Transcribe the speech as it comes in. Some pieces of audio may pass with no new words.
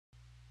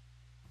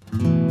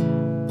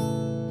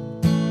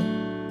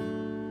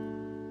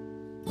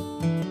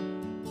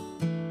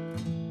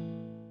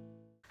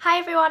Hi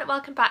everyone,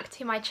 welcome back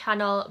to my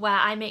channel where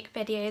I make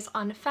videos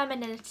on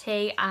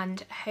femininity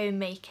and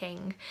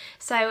homemaking.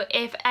 So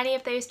if any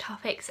of those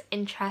topics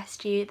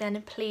interest you,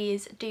 then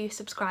please do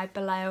subscribe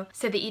below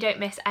so that you don't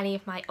miss any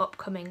of my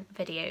upcoming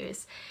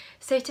videos.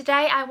 So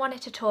today I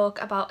wanted to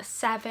talk about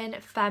 7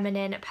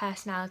 feminine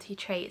personality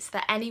traits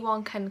that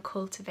anyone can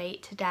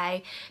cultivate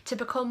today to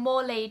become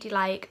more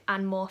ladylike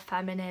and more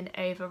feminine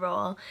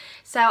overall.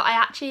 So I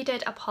actually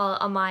did a poll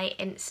on my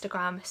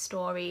Instagram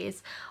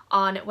stories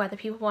on whether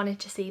people wanted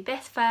to see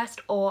this first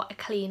or a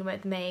clean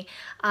with me,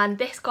 and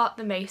this got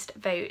the most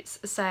votes.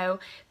 So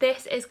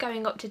this is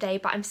going up today,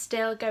 but I'm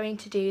still going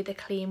to do the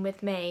clean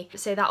with me,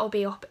 so that will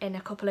be up in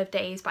a couple of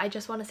days. But I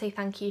just want to say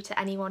thank you to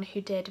anyone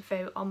who did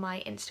vote on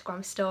my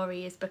Instagram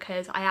stories,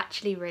 because I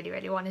actually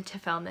really wanted to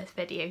film this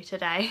video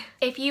today.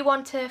 If you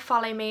want to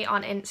follow me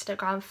on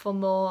Instagram for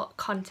more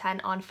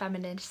content on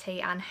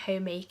femininity and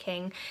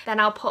homemaking, then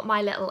I'll put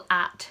my little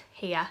 @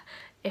 here,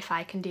 if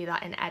I can do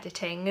that in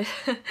editing,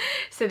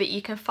 so that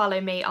you can follow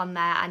me on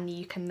there and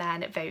you can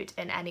then vote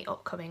in any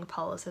upcoming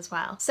polls as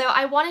well. So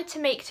I wanted to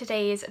make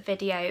today's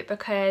video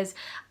because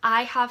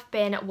I have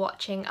been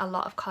watching a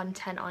lot of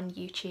content on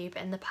YouTube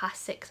in the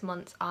past 6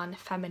 months on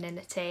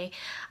femininity,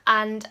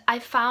 and I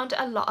found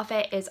a lot of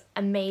it is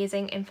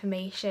amazing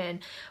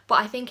information, but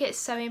I think it's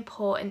so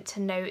important to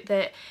note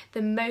that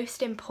the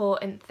most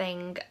important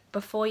thing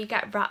before you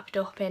get wrapped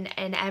up in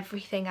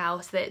everything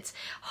else that's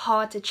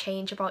hard to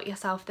change about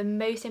yourself, the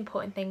most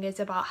important thing is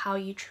about how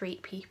you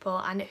treat people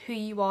and who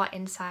you are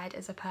inside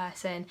as a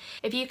person.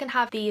 If you can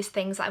have these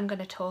things that I'm going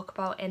to talk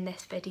about in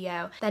this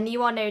video, then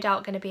you are no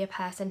doubt going to be a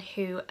person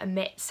who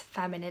emits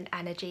feminine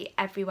energy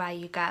everywhere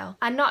you go.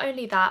 And not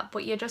only that,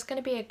 but you're just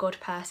going to be a good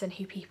person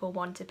who people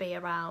want to be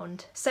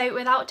around. So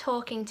without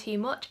talking too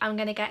much, I'm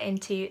going to get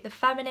into the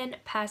feminine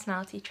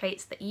personality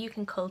traits that you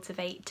can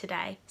cultivate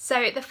today.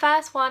 So the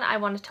first one I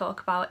want to talk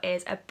about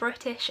is a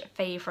British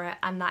favourite,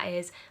 and that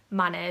is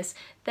manners.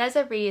 There's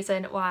a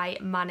reason why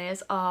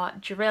manners are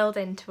drilled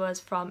into us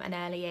from an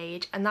early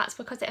age, and that's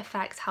because it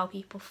affects how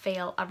people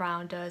feel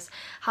around us,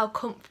 how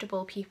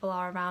comfortable people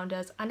are around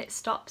us, and it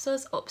stops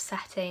us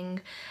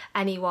upsetting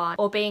anyone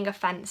or being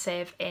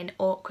offensive in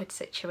awkward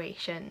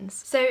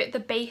situations. So the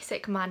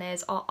basic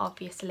manners are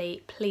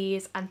obviously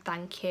please and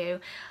thank you.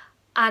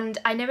 And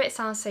I know it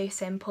sounds so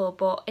simple,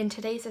 but in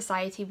today's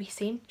society we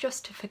seem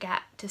just to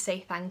forget to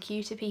say thank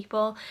you to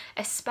people,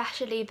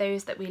 especially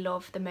those that we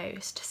love the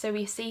most. So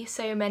we see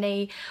so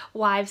many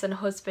wives and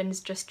husbands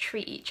just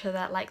treat each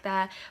other like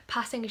they're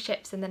passing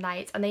ships in the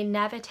night, and they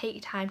never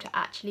take time to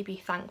actually be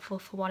thankful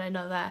for one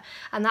another.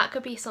 And that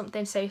could be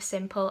something so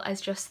simple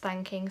as just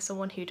thanking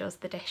someone who does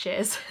the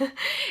dishes.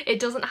 It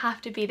doesn't have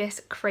to be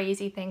this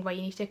crazy thing where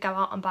you need to go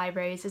out and buy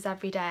roses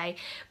every day,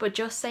 but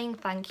just saying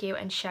thank you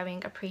and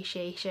showing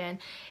appreciation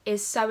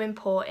is so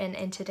important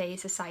in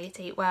today's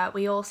society, where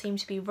we all seem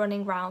to be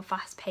running around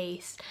fast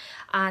paced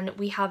and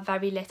we have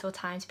very little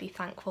time to be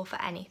thankful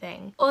for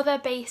anything. Other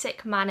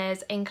basic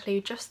manners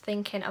include just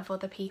thinking of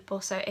other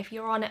people. So if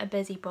you're on a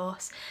busy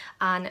bus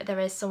and there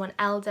is someone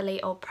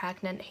elderly or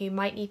pregnant who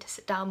might need to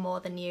sit down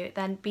more than you,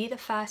 then be the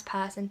first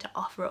person to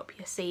offer up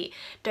your seat.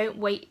 Don't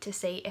wait to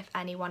see if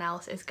anyone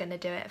else is going to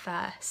do it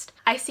first.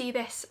 I see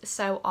this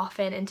so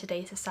often in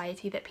today's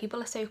society, that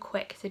people are so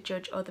quick to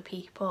judge other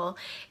people,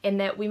 in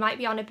that we might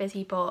be on a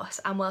busy bus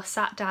and we'll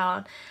sat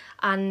down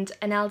and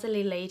an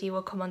elderly lady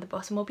will come on the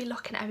bus and we'll be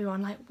looking at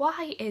everyone like,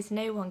 why is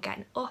no one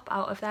getting up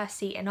out of their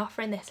seat and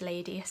offering this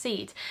lady a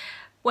seat,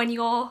 when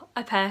you're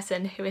a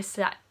person who is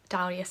sat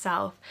down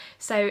yourself?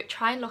 So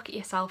try and look at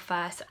yourself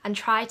first and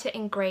try to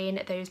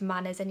ingrain those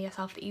manners in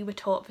yourself that you were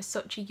taught for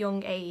such a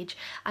young age,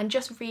 and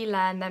just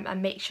relearn them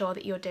and make sure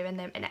that you're doing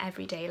them in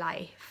everyday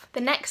life.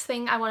 The next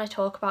thing I want to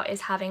talk about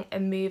is having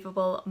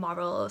immovable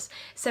morals.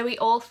 So we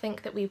all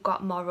think that we've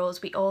got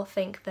morals, we all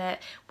think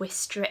that we're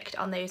strict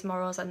on those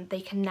morals and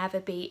they can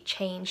never be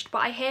changed. But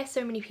I hear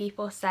so many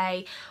people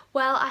say,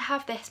 well, I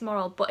have this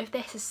moral, but if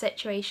this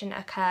situation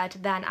occurred,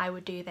 then I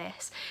would do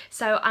this.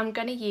 So I'm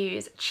going to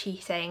use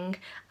cheating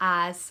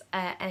as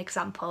an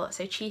example.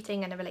 So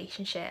cheating in a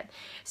relationship.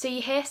 So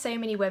you hear so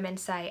many women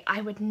say, I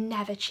would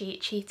never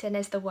cheat, cheating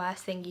is the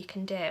worst thing you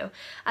can do.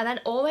 And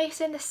then almost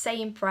in the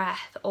same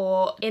breath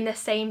or in the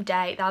same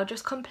day, they'll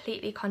just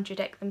completely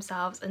contradict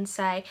themselves and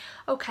say,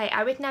 okay,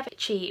 I would never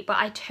cheat, but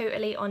I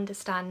totally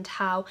understand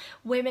how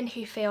women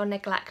who feel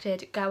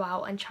neglected go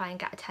out and try and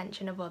get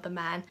attention of other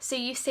men. So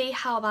you see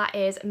how that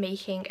is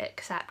making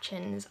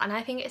exceptions, and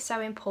I think it's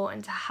so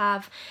important to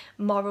have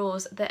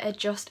morals that are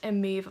just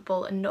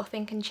immovable and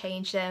nothing can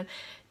change them.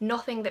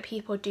 Nothing that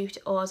people do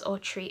to us or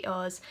treat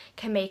us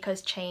can make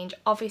us change.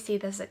 Obviously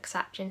there's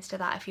exceptions to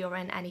that if you're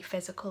in any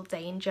physical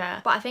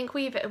danger, but I think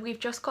we've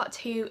just got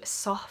too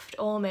soft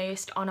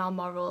almost on our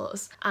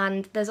morals,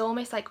 and there's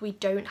almost like we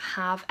don't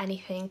have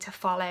anything to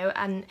follow.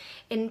 And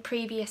in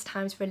previous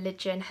times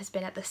religion has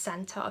been at the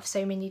centre of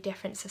so many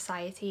different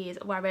societies,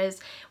 whereas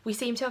we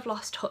seem to have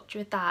lost touch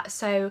with that.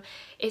 So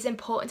it's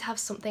important to have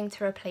something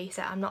to replace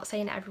it. I'm not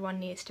saying everyone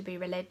needs to be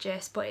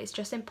religious, but it's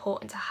just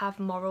important to have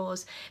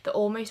morals that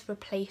almost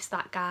replace place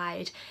that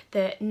guide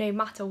that no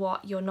matter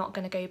what, you're not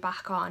going to go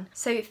back on.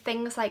 So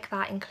things like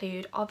that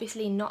include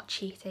obviously not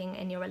cheating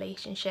in your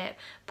relationship,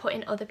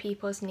 putting other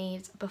people's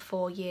needs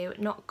before you,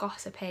 not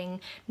gossiping,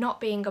 not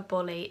being a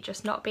bully,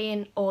 just not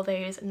being all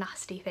those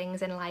nasty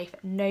things in life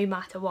no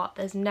matter what.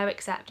 There's no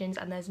exceptions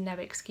and there's no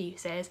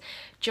excuses.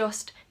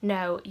 Just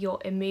know your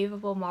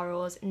immovable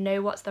morals,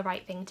 know what's the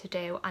right thing to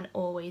do, and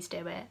always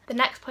do it. The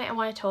next point I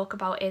want to talk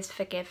about is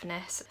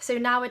forgiveness. So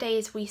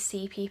nowadays we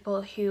see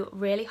people who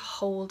really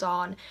hold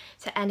on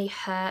to any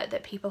hurt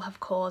that people have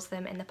caused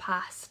them in the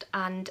past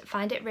and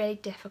find it really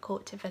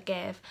difficult to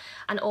forgive,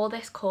 and all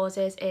this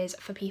causes is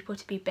for people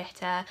to be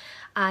bitter.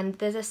 And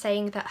there's a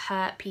saying that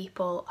hurt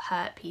people,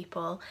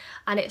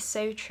 and it's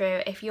so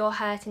true. If you're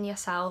hurting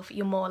yourself,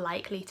 you're more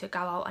likely to go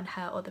out and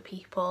hurt other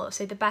people.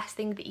 So the best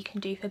thing that you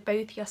can do for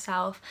both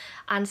yourself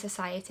and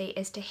society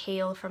is to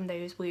heal from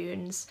those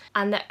wounds,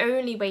 and the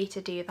only way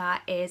to do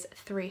that is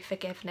through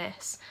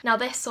forgiveness. Now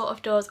this sort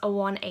of does a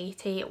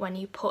 180 when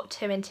you put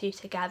two and two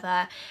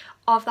together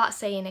of that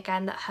saying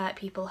again that hurt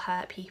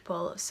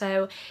people.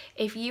 So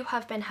if you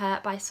have been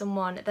hurt by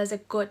someone, there's a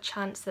good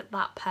chance that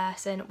that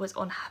person was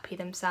unhappy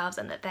themselves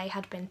and that they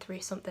had been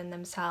through something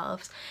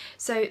themselves.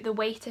 So the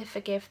way to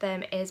forgive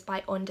them is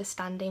by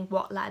understanding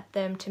what led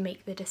them to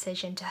make the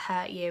decision to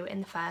hurt you in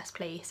the first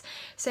place.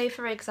 So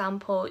for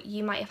example,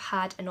 you might have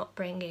had an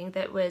upbringing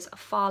that was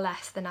far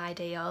less than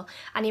ideal,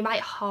 and you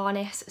might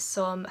harness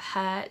some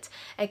hurt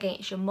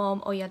against your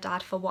mum or your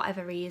dad for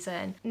whatever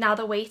reason. Now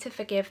the way to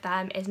forgive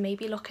them is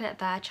maybe looking at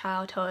their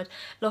childhood,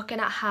 looking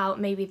at how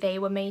maybe they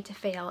were made to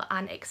feel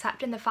and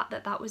accepting the fact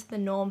that that was the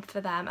norm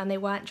for them and they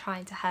weren't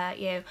trying to hurt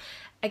you.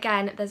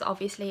 Again, there's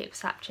obviously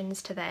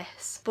exceptions to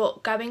this,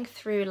 but going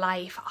through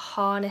life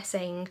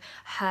harnessing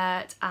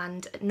hurt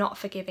and not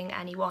forgiving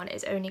anyone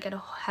is only going to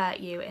hurt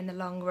you in the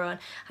long run,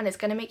 and it's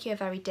going to make you a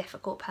very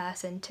difficult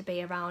person to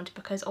be around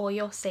because all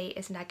you'll see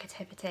is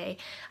negativity,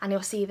 and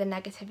you'll see the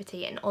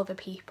negativity in other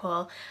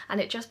people, and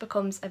it just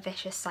becomes a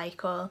vicious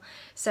cycle.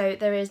 So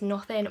there is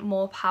nothing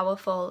more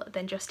powerful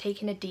than just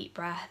taking a deep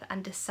breath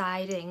and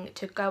deciding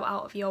to go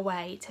out of your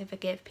way to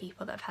forgive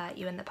people that have hurt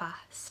you in the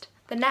past.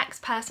 The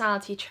next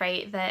personality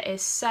trait that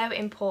is so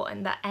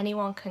important that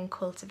anyone can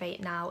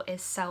cultivate now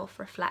is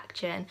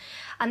self-reflection.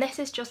 And this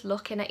is just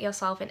looking at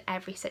yourself in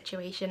every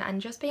situation and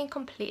just being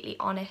completely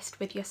honest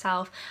with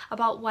yourself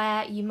about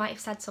where you might have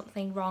said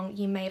something wrong,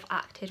 you may have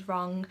acted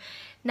wrong.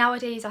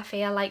 Nowadays I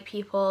feel like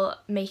people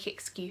make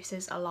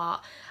excuses a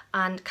lot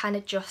and kind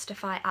of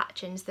justify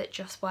actions that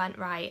just weren't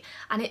right,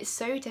 and it's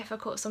so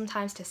difficult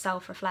sometimes to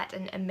self-reflect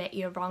and admit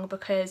you're wrong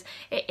because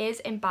it is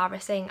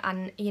embarrassing,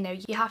 and you know,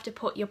 you have to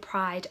put your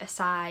pride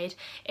aside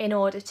in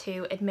order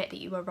to admit that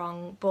you were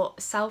wrong.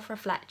 But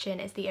self-reflection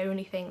is the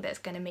only thing that's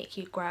going to make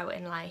you grow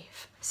in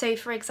life. So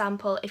for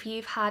example, if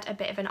you've had a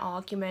bit of an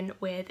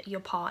argument with your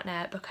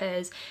partner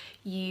because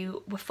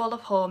you were full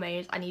of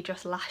hormones and you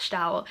just lashed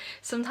out,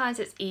 sometimes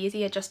it's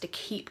easier just to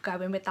keep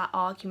going with that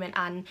argument,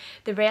 and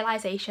the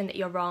realisation that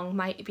you're wrong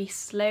might be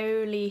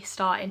slowly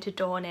starting to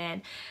dawn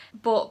in.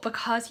 But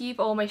because you've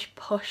almost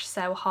pushed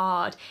so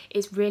hard,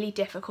 it's really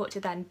difficult to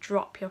then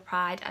drop your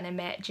pride and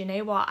admit, do you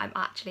know what, I'm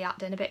actually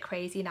acting a bit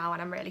crazy now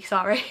and I'm really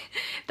sorry.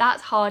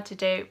 That's hard to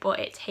do, but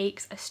it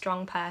takes a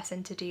strong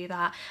person to do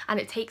that, and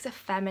it takes a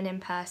feminine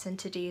person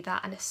to do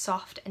that, and a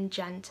soft and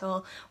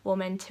gentle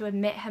woman to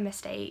admit her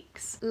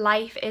mistakes.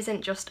 Life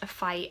isn't just a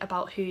fight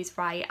about who's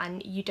right,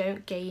 and you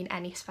don't gain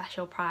any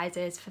special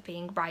prizes for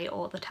being right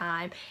all the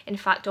time. In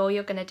fact, all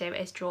you're going to do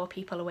is draw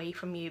people away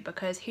from you,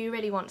 because who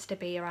really wants to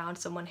be around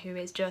someone who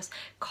is just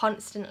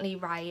constantly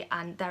right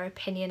and their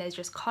opinion is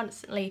just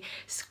constantly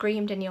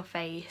screamed in your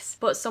face?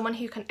 But someone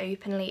who can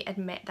openly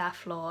admit their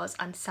flaws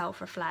and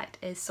self-reflect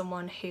is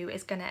someone who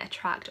is going to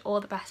attract all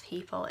the best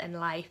people in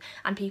life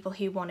and people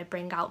who want to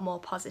bring out more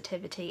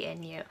positivity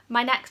in you.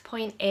 My next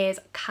point is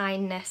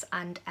kindness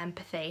and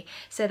empathy.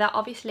 So they're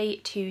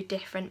obviously two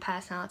different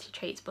personality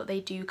traits, but they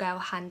do go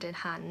hand in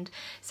hand.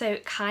 So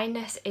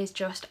kindness is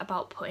just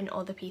about putting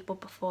other people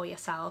before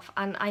yourself,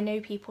 and I know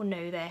people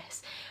know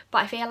this, but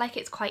I feel like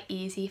it's quite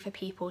easy for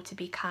people to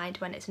be kind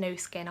when it's no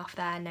skin off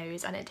their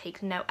nose and it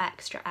takes no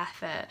extra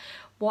effort.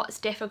 What's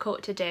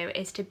difficult to do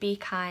is to be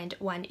kind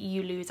when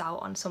you lose out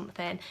on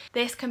something.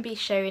 This can be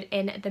shown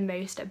in the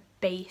most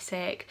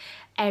basic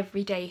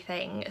everyday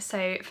thing.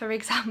 So for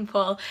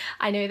example,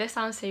 I know this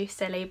sounds so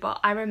silly, but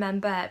I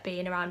remember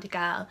being around a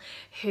girl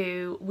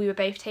who we were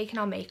both taking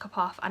our makeup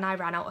off and I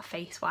ran out of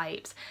face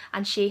wipes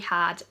and she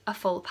had a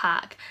full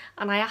pack,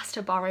 and I asked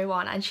to borrow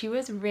one and she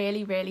was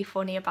really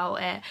funny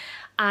about it,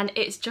 and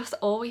it's just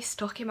always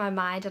stuck in my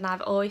mind, and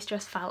I've always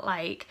just felt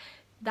like,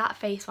 that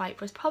face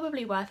wipe was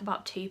probably worth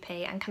about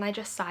 2p. And can I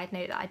just side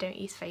note that I don't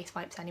use face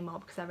wipes anymore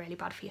because they're really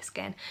bad for your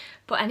skin.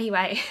 But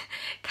anyway,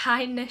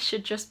 kindness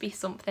should just be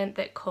something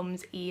that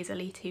comes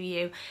easily to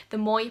you. The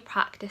more you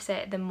practice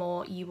it, the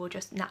more you will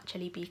just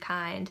naturally be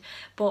kind.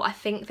 But I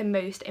think the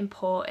most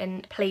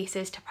important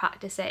places to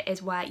practice it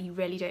is where you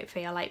really don't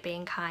feel like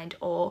being kind,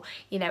 or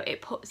you know,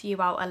 it puts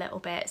you out a little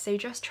bit. So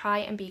just try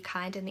and be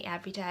kind in the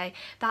everyday.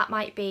 That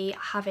might be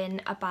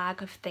having a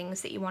bag of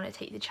things that you want to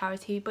take to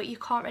charity, but you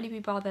can't really be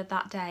bothered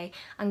that day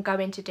and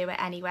going to do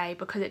it anyway,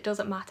 because it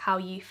doesn't matter how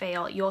you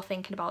feel, you're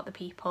thinking about the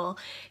people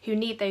who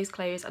need those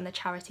clothes and the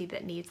charity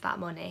that needs that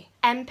money.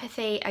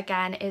 Empathy,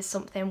 again, is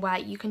something where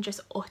you can just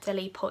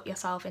utterly put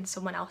yourself in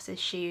someone else's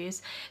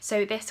shoes.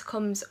 So this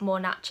comes more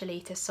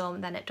naturally to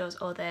some than it does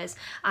others,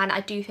 and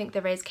I do think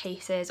there is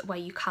cases where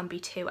you can be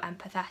too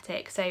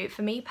empathetic. So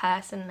for me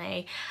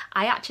personally,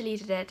 I actually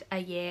did a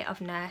year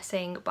of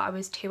nursing, but I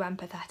was too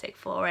empathetic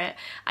for it.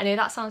 I know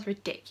that sounds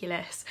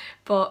ridiculous,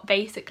 but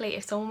basically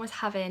if someone was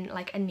having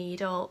like a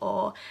needle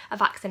or a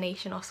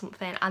vaccination or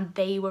something and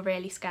they were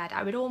really scared,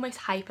 I would almost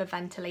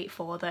hyperventilate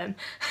for them.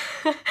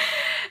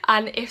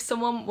 And if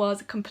someone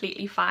was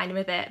completely fine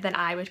with it, then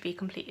I would be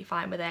completely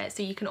fine with it.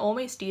 So you can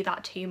almost do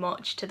that too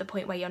much, to the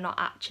point where you're not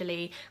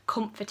actually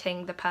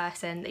comforting the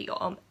person that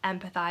you're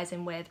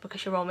empathizing with,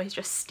 because you're almost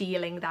just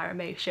stealing their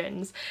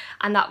emotions.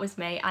 And that was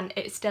me, and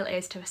it still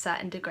is to a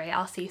certain degree.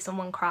 I'll see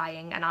someone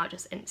crying and I'll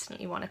just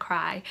instantly want to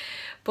cry.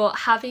 But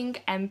having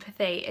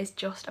empathy is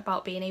just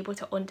about being able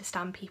to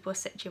understand people's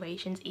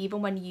situations,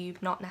 even when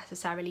you've not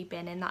necessarily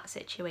been in that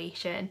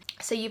situation.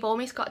 So you've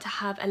almost got to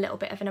have a little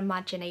bit of an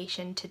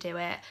imagination to do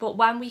it. But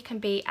when we can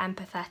be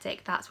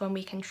empathetic, that's when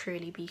we can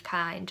truly be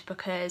kind,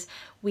 because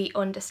we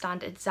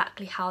understand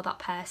exactly how that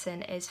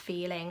person is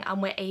feeling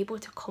and we're able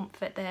to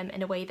comfort them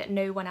in a way that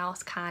no one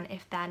else can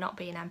if they're not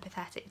being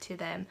empathetic to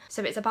them.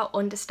 So it's about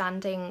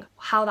understanding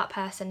how that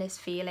person is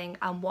feeling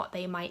and what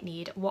they might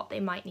need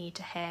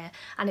to hear,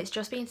 and it's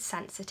just being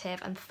sensitive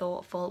and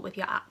thoughtful with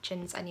your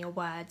actions and your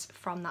words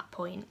from that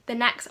point. The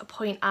next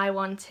point I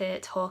want to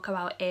talk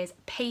about is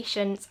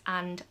patience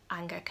and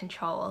anger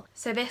control.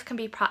 So this can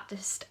be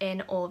practiced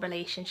in all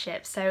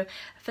relationships. So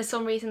for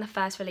some reason, the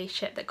first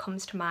relationship that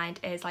comes to mind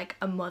is like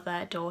a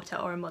mother-daughter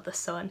or a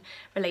mother-son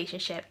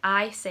relationship.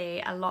 I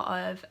see a lot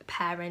of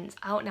parents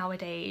out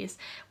nowadays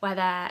where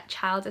their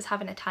child is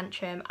having a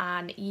tantrum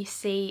and you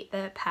see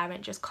the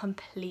parent just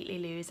completely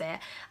lose it,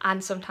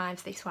 and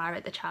sometimes they swear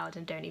at the child,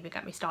 and don't even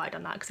get me started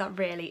on that because that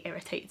really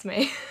irritates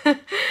me.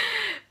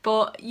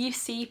 But you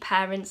see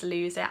parents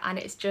lose it, and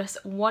it's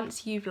just,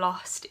 once you've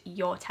lost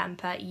your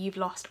temper, you've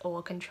lost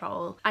all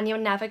control, and you're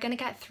never going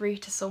to get through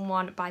to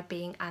someone by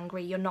being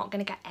angry. You're not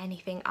going to get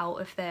anything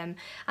out of them.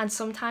 And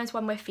sometimes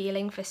when we're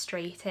feeling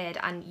frustrated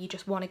and you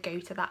just want to go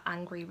to that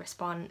angry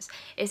response,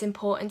 it's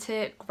important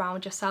to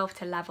ground yourself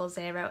to level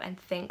 0 and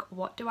think,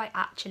 what do I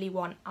actually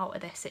want out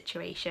of this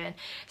situation?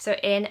 So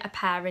in a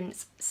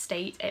parent's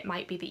state, it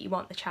might be that you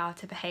want the child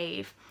to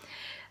behave.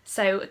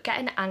 So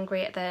getting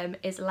angry at them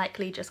is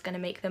likely just going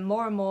to make them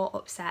more and more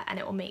upset, and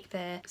it will make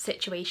the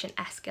situation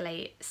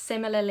escalate.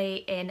 Similarly,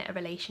 in a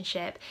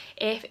relationship,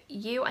 if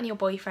you and your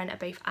boyfriend are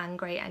both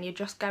angry and you're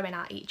just going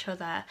at each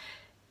other,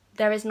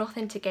 there is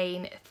nothing to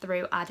gain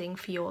through adding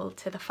fuel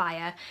to the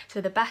fire.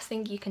 So the best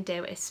thing you can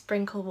do is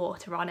sprinkle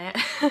water on it.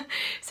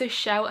 So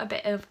show a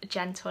bit of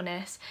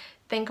gentleness.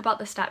 Think about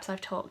the steps I've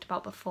talked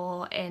about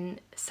before in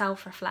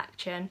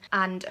self-reflection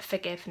and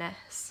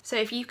forgiveness. So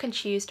if you can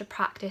choose to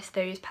practice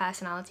those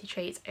personality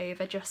traits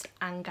over just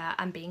anger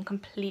and being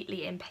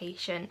completely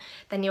impatient,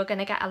 then you're going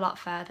to get a lot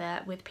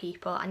further with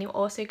people, and you're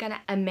also going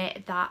to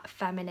emit that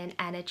feminine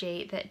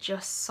energy that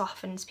just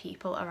softens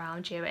people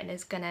around you and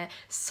is going to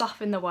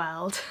soften the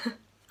world.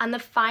 And the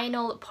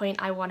final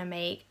point I want to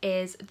make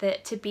is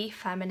that to be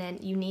feminine,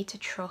 you need to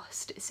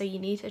trust. So you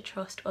need to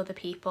trust other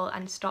people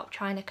and stop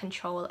trying to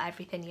control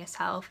everything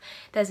yourself.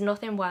 There's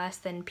nothing worse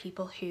than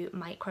people who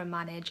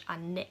micromanage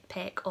and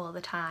nitpick all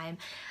the time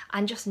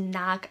and just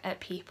nag at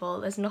people.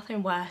 There's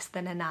nothing worse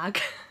than a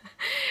nag.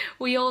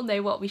 We all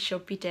know what we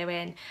should be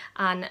doing,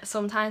 and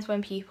sometimes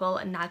when people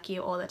nag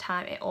you all the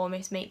time, it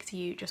almost makes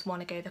you just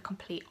want to go the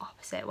complete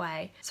opposite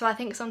way. So I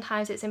think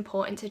sometimes it's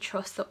important to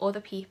trust that other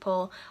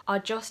people are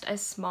just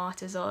as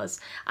smart as us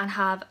and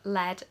have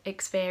led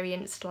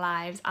experienced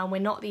lives, and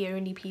we're not the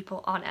only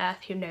people on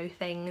earth who know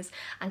things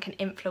and can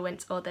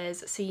influence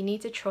others. So you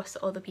need to trust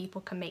that other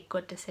people can make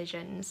good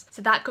decisions.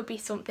 So that could be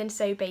something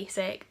so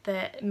basic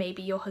that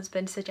maybe your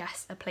husband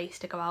suggests a place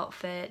to go out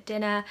for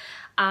dinner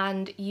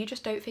and you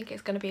just don't think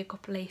it's going to be a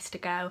good place to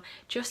go.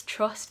 Just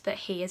trust that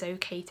he is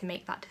okay to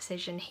make that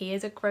decision. He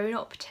is a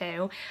grown-up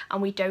too,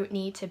 and we don't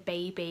need to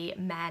baby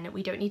men.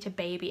 We don't need to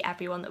baby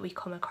everyone that we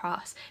come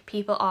across.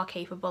 People are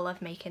capable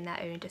of making their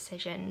own own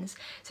decisions.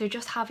 So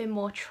just having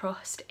more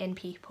trust in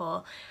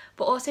people,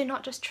 but also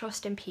not just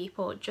trust in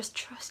people, just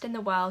trust in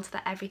the world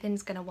that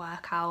everything's going to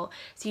work out.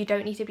 So you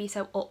don't need to be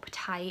so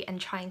uptight and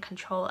try and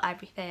control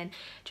everything.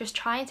 Just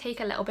try and take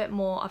a little bit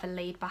more of a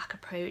laid back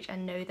approach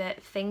and know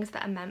that things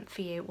that are meant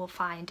for you will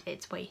find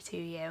its way to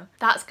you.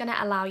 That's going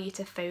to allow you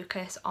to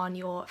focus on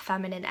your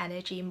feminine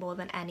energy more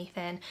than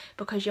anything,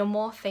 because you're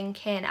more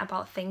thinking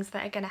about things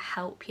that are going to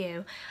help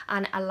you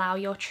and allow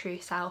your true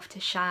self to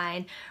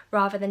shine,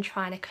 rather than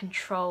trying to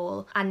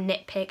control and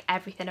nitpick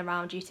everything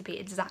around you to be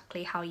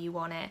exactly how you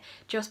want it.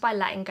 Just by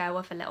letting go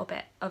of a little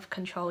bit of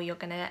control, you're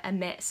going to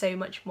emit so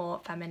much more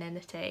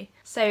femininity.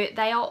 So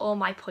they are all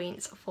my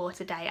points for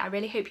today. I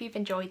really hope you've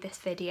enjoyed this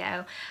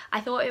video.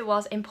 I thought it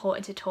was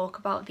important to talk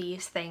about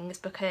these things,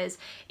 because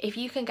if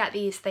you can get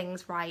these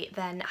things right,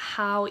 then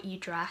how you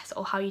dress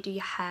or how you do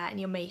your hair and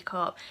your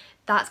makeup,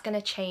 that's going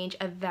to change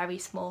a very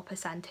small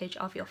percentage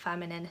of your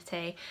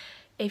femininity.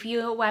 If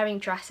you're wearing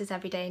dresses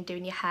every day and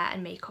doing your hair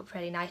and makeup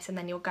really nice, and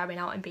then you're going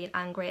out and being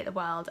angry at the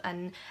world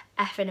and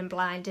effing and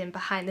blinding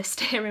behind the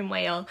steering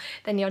wheel,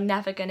 then you're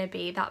never going to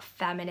be that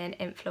feminine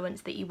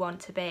influence that you want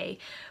to be.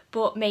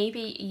 But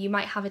maybe you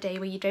might have a day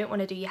where you don't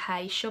want to do your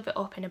hair, you shove it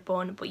up in a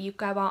bun, but you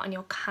go out and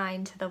you're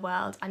kind to the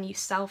world and you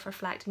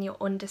self-reflect and you're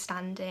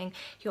understanding,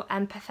 you're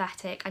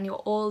empathetic and you're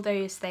all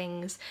those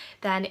things,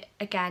 then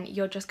again,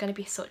 you're just going to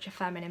be such a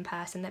feminine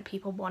person that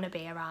people want to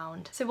be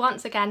around. So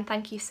once again,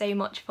 thank you so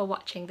much for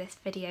watching this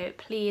video.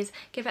 Please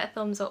give it a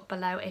thumbs up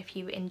below if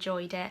you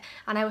enjoyed it,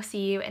 and I will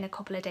see you in a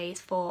couple of days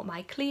for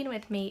my clean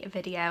with me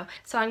video.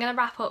 So I'm going to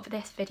wrap up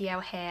this video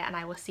here and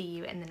I will see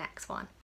you in the next one.